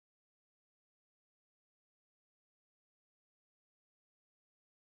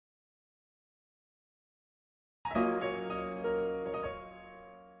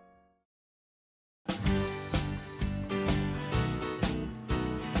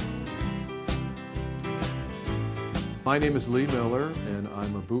My name is Lee Miller, and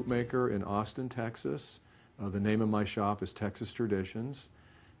I'm a bootmaker in Austin, Texas. The name of my shop is Texas Traditions,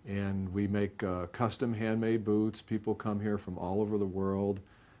 and we make custom handmade boots. People come here from all over the world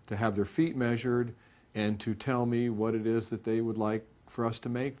to have their feet measured and to tell me what it is that they would like for us to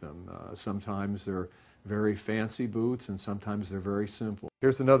make them. Sometimes they're very fancy boots, and sometimes they're very simple.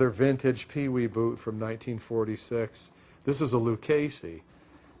 Here's another vintage Pee-wee boot from 1946. This is a Lucchese,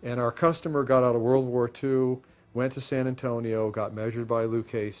 and our customer got out of World War II, went to San Antonio, got measured by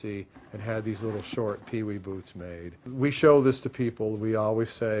Lucchese, and had these little short Pee-wee boots made. We show this to people. We always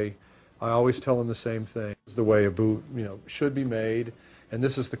say, I always tell them the same thing. It's the way a boot, should be made, and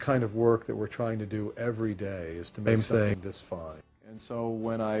this is the kind of work that we're trying to do every day, is to make something this fine. And so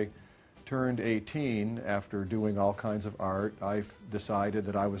when I turned 18, after doing all kinds of art, I decided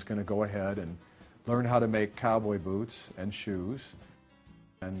that I was going to go ahead and learn how to make cowboy boots and shoes.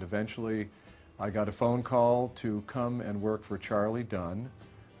 And eventually I got a phone call to come and work for Charlie Dunn,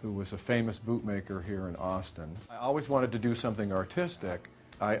 who was a famous bootmaker here in Austin. I always wanted to do something artistic.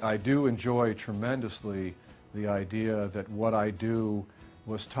 I do enjoy tremendously the idea that what I do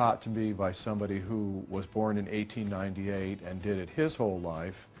was taught to me by somebody who was born in 1898 and did it his whole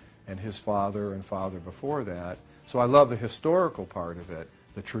life, and his father and father before that. So I love the historical part of it,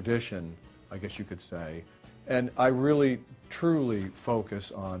 the tradition, I guess you could say. And I really, truly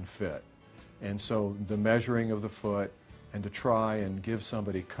focus on fit. And so the measuring of the foot, and to try and give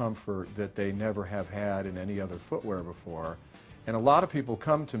somebody comfort that they never have had in any other footwear before. And a lot of people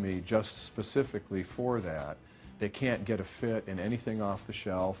come to me just specifically for that. They can't get a fit in anything off the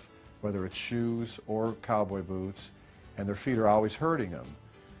shelf, whether it's shoes or cowboy boots, and their feet are always hurting them.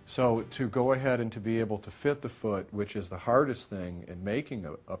 So to go ahead and to be able to fit the foot, which is the hardest thing in making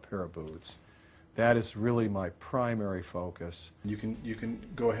a pair of boots, that is really my primary focus. You can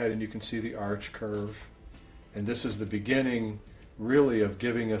go ahead and you can see the arch curve, and this is the beginning really of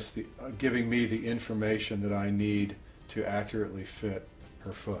giving me the information that I need to accurately fit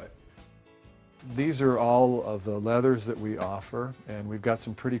her foot. These are all of the leathers that we offer, and we've got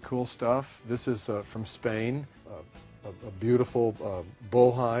some pretty cool stuff. This is from Spain, a beautiful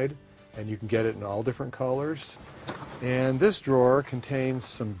bull hide, and you can get it in all different colors. And this drawer contains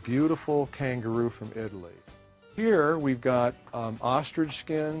some beautiful kangaroo from Italy. Here we've got ostrich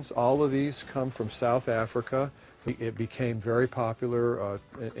skins. All of these come from South Africa. It became very popular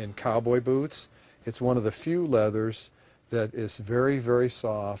in cowboy boots. It's one of the few leathers that is very, very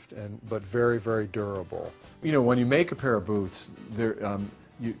soft but very, very durable. When you make a pair of boots,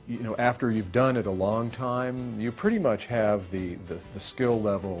 after you've done it a long time, you pretty much have the skill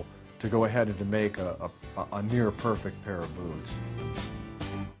level to go ahead and to make a near perfect pair of boots.